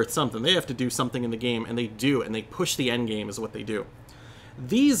gotta be worth something. They have to do something in the game, and they do, and they push the end game is what they do.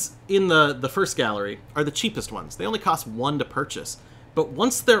 These in the first gallery are the cheapest ones. They only cost 1 to purchase. But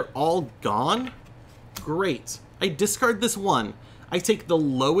once they're all gone, great. I discard this 1. I take the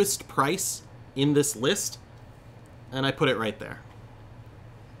lowest price in this list, and I put it right there.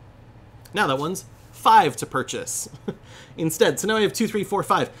 Now that one's 5 to purchase instead. So now I have 2, 3, 4,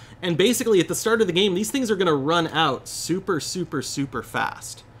 5. And basically at the start of the game, these things are going to run out super, super, super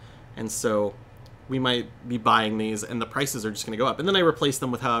fast. And so we might be buying these, and the prices are just going to go up. And then I replace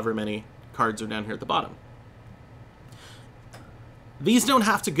them with however many cards are down here at the bottom. These don't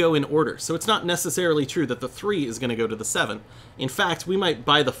have to go in order, so it's not necessarily true that the 3 is going to go to the 7. In fact, we might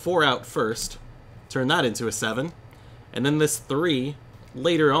buy the 4 out first, turn that into a 7, and then this 3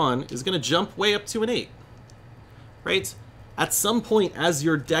 later on is going to jump way up to an 8. Right? At some point, as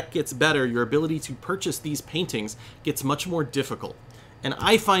your deck gets better, your ability to purchase these paintings gets much more difficult. And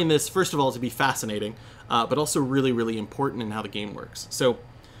I find this, first of all, to be fascinating, but also really, really important in how the game works. So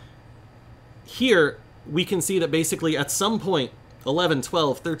here, we can see that basically at some point, 11,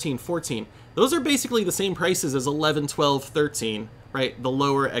 12, 13, 14, those are basically the same prices as 11, 12, 13, right? The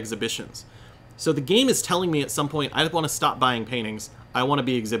lower exhibitions. So the game is telling me at some point, I want to stop buying paintings. I want to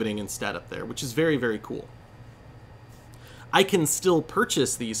be exhibiting instead up there, which is very, very cool. I can still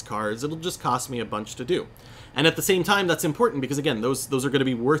purchase these cards. It'll just cost me a bunch to do. And at the same time, that's important because, again, those are going to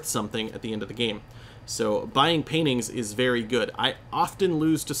be worth something at the end of the game. So buying paintings is very good. I often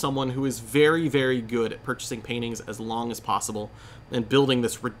lose to someone who is very, very good at purchasing paintings as long as possible and building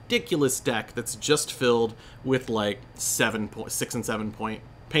this ridiculous deck that's just filled with like 6 and 7 point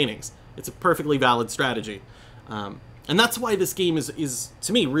paintings. It's a perfectly valid strategy. And that's why this game is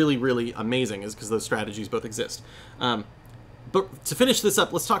to me, really, really amazing, is because those strategies both exist. But to finish this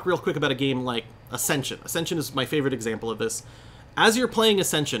up, let's talk real quick about a game like Ascension. Ascension is my favorite example of this. As you're playing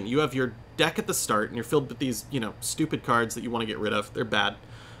Ascension, you have your deck at the start, and you're filled with these, you know, stupid cards that you want to get rid of. They're bad.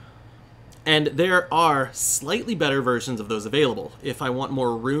 And there are slightly better versions of those available. If I want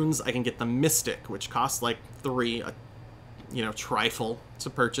more runes, I can get the Mystic, which costs like 3, you know, trifle to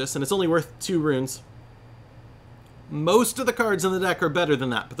purchase, and it's only worth 2 runes. Most of the cards in the deck are better than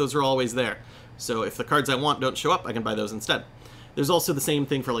that, but those are always there. So if the cards I want don't show up, I can buy those instead. There's also the same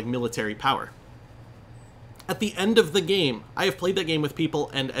thing for like military power. At the end of the game, I have played that game with people,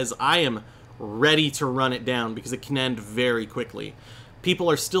 and as I am ready to run it down because it can end very quickly,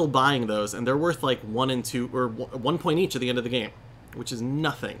 people are still buying those, and they're worth like 1 and 2 or 1 point each at the end of the game, which is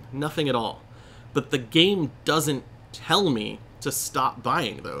nothing at all. But the game doesn't tell me to stop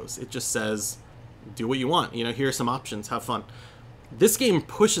buying those. It just says, do what you want. You know, here are some options, have fun. This game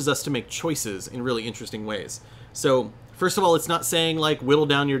pushes us to make choices in really interesting ways. So First of all, it's not saying, like, whittle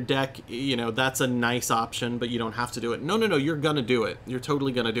down your deck, you know, that's a nice option, but you don't have to do it. No, no, no, you're gonna do it. You're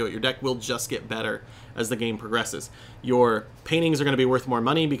totally gonna do it. Your deck will just get better as the game progresses. Your paintings are gonna be worth more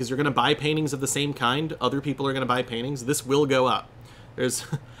money because you're gonna buy paintings of the same kind. Other people are gonna buy paintings. This will go up.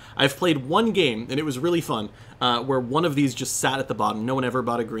 I've played one game, and it was really fun, where one of these just sat at the bottom. No one ever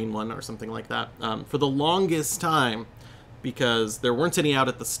bought a green one or something like that. For the longest time, because there weren't any out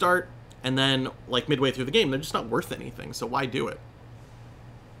at the start, and then, like, midway through the game, they're just not worth anything, so why do it?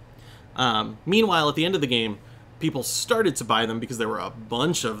 Meanwhile, at the end of the game, people started to buy them because there were a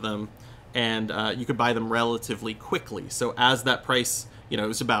bunch of them, and you could buy them relatively quickly. So as that price, you know, it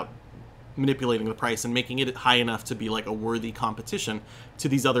was about manipulating the price and making it high enough to be, like, a worthy competition to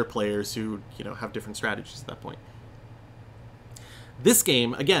these other players who, you know, have different strategies at that point. This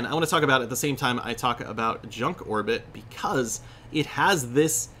game, again, I want to talk about at the same time I talk about Junk Orbit, because it has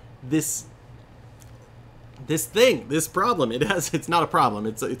this problem. It's not a problem,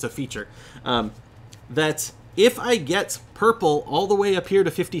 it's a feature. That if I get purple all the way up here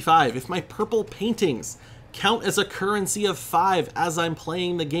to 55, if my purple paintings count as a currency of 5 as I'm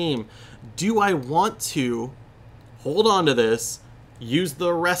playing the game, do I want to hold on to this, use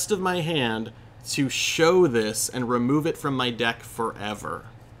the rest of my hand to show this, and remove it from my deck forever?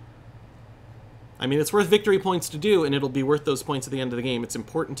 I mean, it's worth victory points to do, and it'll be worth those points at the end of the game. It's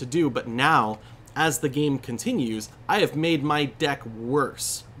important to do, but now, as the game continues, I have made my deck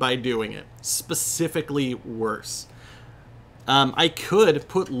worse by doing it. Specifically worse. I could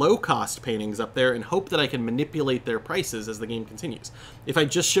put low-cost paintings up there and hope that I can manipulate their prices as the game continues. If I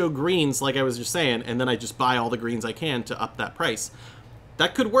just show greens, like I was just saying, and then I just buy all the greens I can to up that price,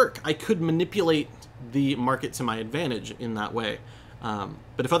 that could work. I could manipulate the market to my advantage in that way.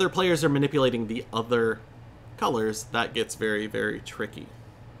 But if other players are manipulating the other colors, that gets very, very tricky.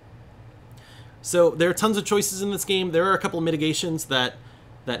 So there are tons of choices in this game. There are a couple of mitigations that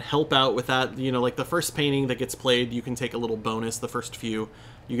help out with that. You know, like the first painting that gets played, you can take a little bonus. The first few,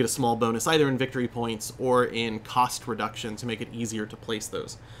 you get a small bonus either in victory points or in cost reduction to make it easier to place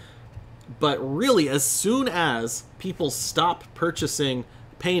those. But really, as soon as people stop purchasing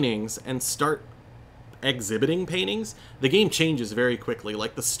paintings and start exhibiting paintings, the game changes very quickly.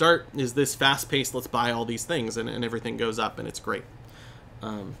 Like, the start is this fast-paced, let's buy all these things, and everything goes up, and it's great.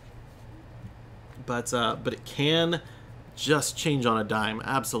 But it can just change on a dime,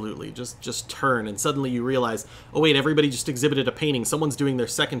 absolutely. Just turn, and suddenly you realize, oh wait, everybody just exhibited a painting. Someone's doing their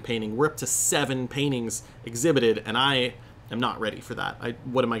second painting. We're up to 7 paintings exhibited, and I am not ready for that.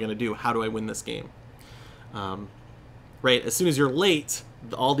 What am I going to do? How do I win this game? Right, as soon as you're late,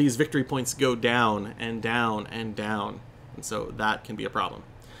 all these victory points go down and down and down, and so that can be a problem.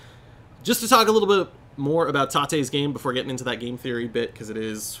 Just to talk a little bit more about Tate's game before getting into that game theory bit, because it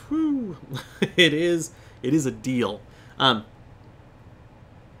is, whew, it is a deal. Tate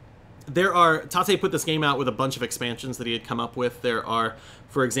put this game out with a bunch of expansions that he had come up with. There are,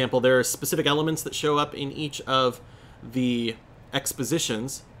 for example, there are specific elements that show up in each of the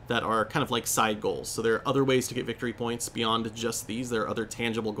expositions that are kind of like side goals. So there are other ways to get victory points beyond just these. There are other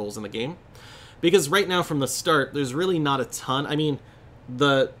tangible goals in the game. Because right now from the start, there's really not a ton. I mean,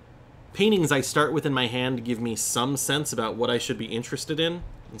 the paintings I start with in my hand give me some sense about what I should be interested in.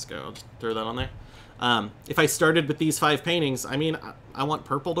 Let's go, I'll just throw that on there. If I started with these 5 paintings, I mean, I want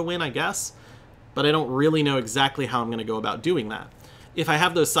purple to win, I guess, but I don't really know exactly how I'm going to go about doing that. If I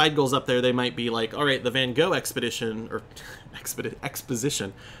have those side goals up there, they might be like, all right, the Van Gogh expedition, or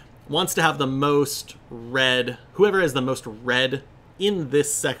exposition, wants to have the most red. Whoever has the most red in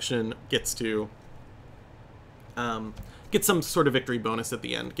this section gets to get some sort of victory bonus at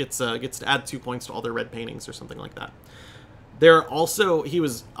the end. Gets to add 2 points to all their red paintings or something like that. There are also, he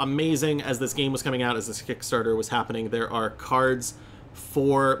was amazing as this game was coming out, as this Kickstarter was happening. There are cards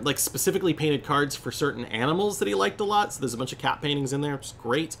for, like, specifically painted cards for certain animals that he liked a lot. So there's a bunch of cat paintings in there, which is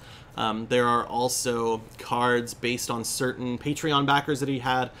great. There are also cards based on certain Patreon backers that he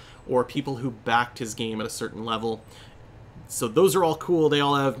had, or people who backed his game at a certain level. So those are all cool. They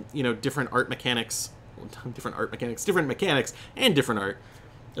all have, you know, different mechanics, and different art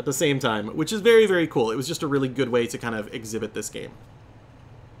at the same time, which is very, very cool. It was just a really good way to kind of exhibit this game.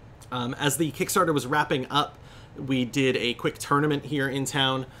 As the Kickstarter was wrapping up, we did a quick tournament here in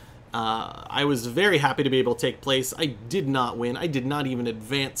town. I was very happy to be able to take place. I did not win. I did not even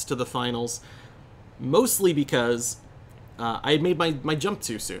advance to the finals, mostly because I had made my jump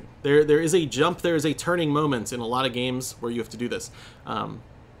too soon. There is a jump, there is a turning moment in a lot of games where you have to do this,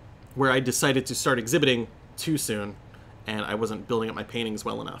 where I decided to start exhibiting too soon, and I wasn't building up my paintings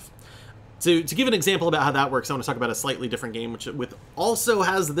well enough. To give an example about how that works, I want to talk about a slightly different game, which also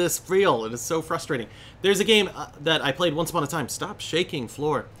has this feel. It is so frustrating. There's a game that I played once upon a time. Stop shaking,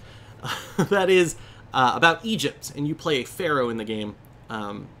 floor. That is about Egypt, and you play a pharaoh in the game,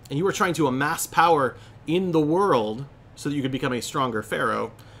 and you are trying to amass power in the world so that you could become a stronger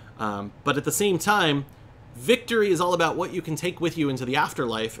pharaoh. But at the same time, victory is all about what you can take with you into the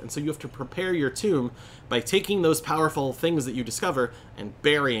afterlife, and so you have to prepare your tomb by taking those powerful things that you discover and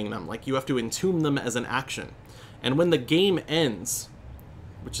burying them. Like, you have to entomb them as an action. And when the game ends,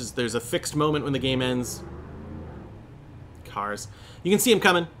 there's a fixed moment when the game ends. Cars. You can see them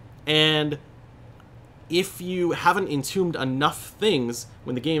coming, and if you haven't entombed enough things,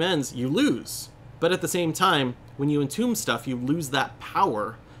 when the game ends, you lose. But at the same time, when you entomb stuff, you lose that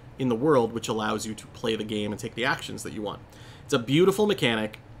power in the world, which allows you to play the game and take the actions that you want. It's a beautiful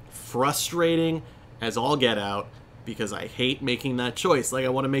mechanic, frustrating as all get out, because I hate making that choice. Like, I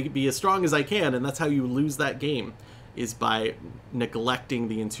want to make it be as strong as I can, and that's how you lose that game, is by neglecting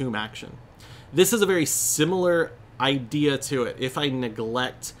the entomb action. This is a very similar idea to it. If I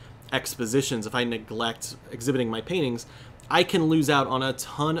neglect expositions, if I neglect exhibiting my paintings, I can lose out on a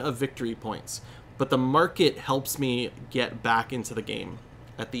ton of victory points. But the market helps me get back into the game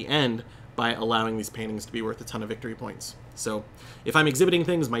at the end by allowing these paintings to be worth a ton of victory points. So if I'm exhibiting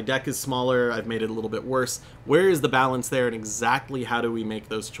things, my deck is smaller, I've made it a little bit worse. Where is the balance there, and exactly how do we make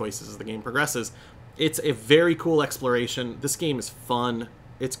those choices as the game progresses? It's a very cool exploration. This game is fun,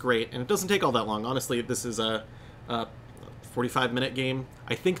 it's great, and it doesn't take all that long. Honestly, this is a 45-minute game.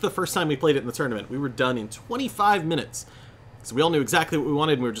 I think the first time we played it in the tournament, we were done in 25 minutes. So we all knew exactly what we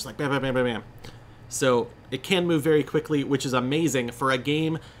wanted, and we were just like, bam, bam, bam, bam, bam. So it can move very quickly, which is amazing for a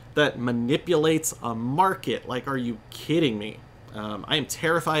game that manipulates a market. Like, are you kidding me? I am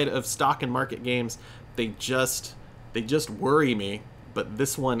terrified of stock and market games. They just worry me, but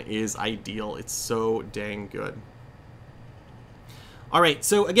this one is ideal. It's so dang good. All right,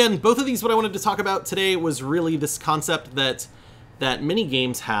 so again, both of these, what I wanted to talk about today was really this concept that many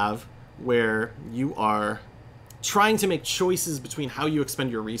games have, where you are trying to make choices between how you expend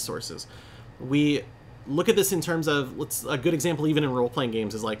your resources. We look at this in terms of, a good example even in role-playing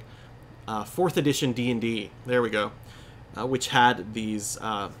games is like 4th edition D&D, there we go, which had these,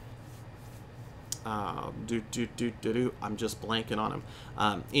 I'm just blanking on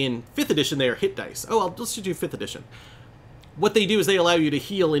them. In 5th edition, they are hit dice. Oh, let's just do 5th edition. What they do is they allow you to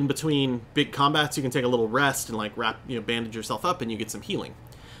heal in between big combats. You can take a little rest and like bandage yourself up, and you get some healing.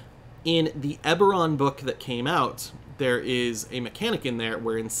 In the Eberron book that came out, there is a mechanic in there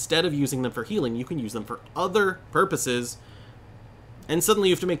where instead of using them for healing, you can use them for other purposes, and suddenly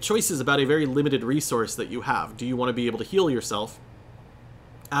you have to make choices about a very limited resource that you have. Do you want to be able to heal yourself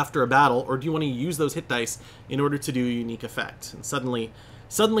after a battle, or do you want to use those hit dice in order to do a unique effect? And suddenly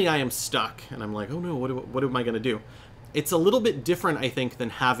I am stuck, and I'm like, oh no, what am I going to do? It's a little bit different, I think, than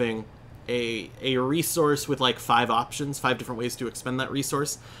having a resource with like 5 options, 5 different ways to expend that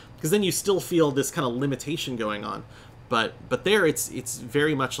resource, because then you still feel this kind of limitation going on. But there, it's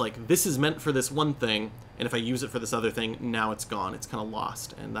very much like, this is meant for this one thing, and if I use it for this other thing, now it's gone. It's kind of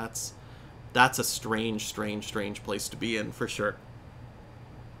lost, and that's a strange place to be in, for sure.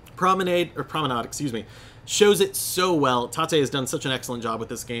 Promenade, excuse me, shows it so well. Tate has done such an excellent job with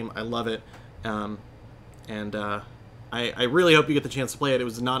this game. I love it, I really hope you get the chance to play it. It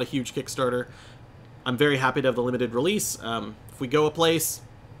was not a huge Kickstarter. I'm very happy to have the limited release. If we go a place,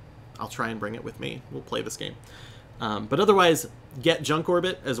 I'll try and bring it with me. We'll play this game. But otherwise, get Junk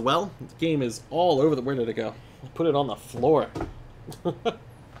Orbit as well. The game is all over the... Where did it go? Put it on the floor.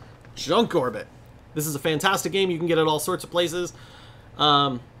 Junk Orbit. This is a fantastic game. You can get it all sorts of places.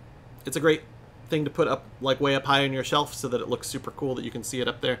 It's a great thing to put up, like, way up high on your shelf so that it looks super cool that you can see it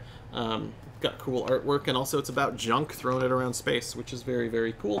up there. Got cool artwork, and also it's about junk, throwing it around space, which is very,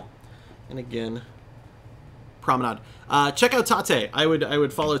 very cool. And again, Promenade. Check out Tate. I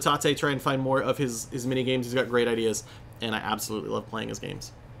would follow Tate, try and find more of his mini games. He's got great ideas, and I absolutely love playing his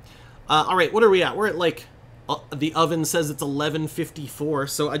games. All right, what are we at? We're at like the oven says it's 11:54,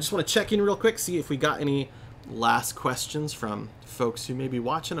 so I just want to check in real quick, see if we got any last questions from folks who may be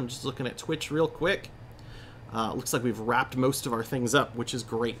watching. I'm just looking at Twitch real quick. Looks like we've wrapped most of our things up, which is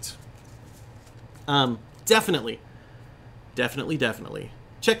great. Definitely.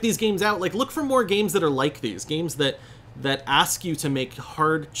 Check these games out. Like, look for more games that are like these. Games that ask you to make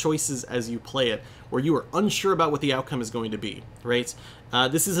hard choices as you play it, where you are unsure about what the outcome is going to be, right?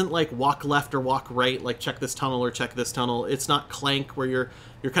 This isn't like walk left or walk right, like check this tunnel or check this tunnel. It's not Clank, where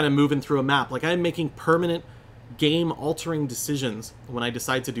you're kind of moving through a map. Like, I'm making permanent game-altering decisions when I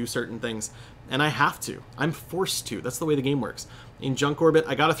decide to do certain things, and I have to. I'm forced to. That's the way the game works. in Junk Orbit,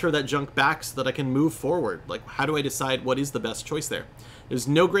 I gotta throw that junk back so that I can move forward. Like, how do I decide what is the best choice there? There's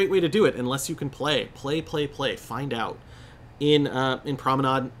no great way to do it unless you can play. Play, play, play. Find out. In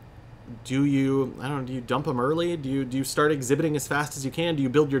Promenade, do you, I don't know, do you dump them early? Do you start exhibiting as fast as you can? Do you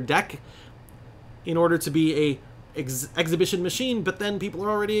build your deck in order to be a exhibition machine, but then people are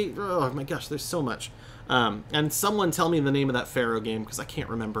already, oh my gosh, there's so much. And someone tell me the name of that Pharaoh game, because I can't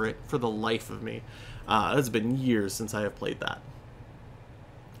remember it for the life of me. It's been years since I have played that.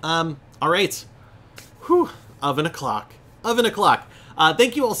 All right. Whew. Oven o'clock. Oven o'clock.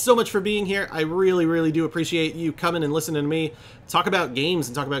 Thank you all so much for being here. I really, really do appreciate you coming and listening to me talk about games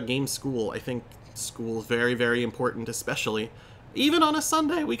and talk about game school. I think school is very, very important, especially even on a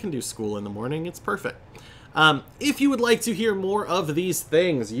Sunday. We can do school in the morning. It's perfect. If you would like to hear more of these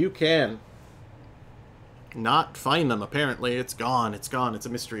things, you can not find them, apparently. It's gone. It's gone. It's a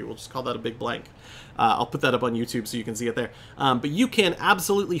mystery. We'll just call that a big blank. I'll put that up on YouTube so you can see it there. But you can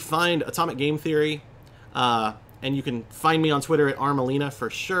absolutely find Atomic Game Theory, and you can find me on Twitter at Armelina for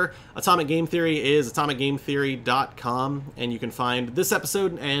sure. Atomic Game Theory is atomicgametheory.com, and you can find this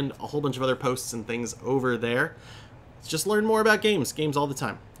episode and a whole bunch of other posts and things over there. Just learn more about games. Games all the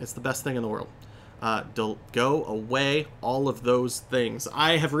time. It's the best thing in the world. Don't go away, all of those things.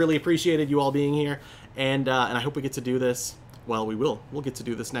 I have really appreciated you all being here, and I hope we get to do this. Well, we will. We'll get to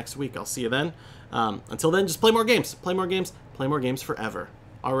do this next week. I'll see you then. Until then, just play more games. Play more games. Play more games forever.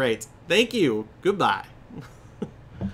 All right. Thank you. Goodbye.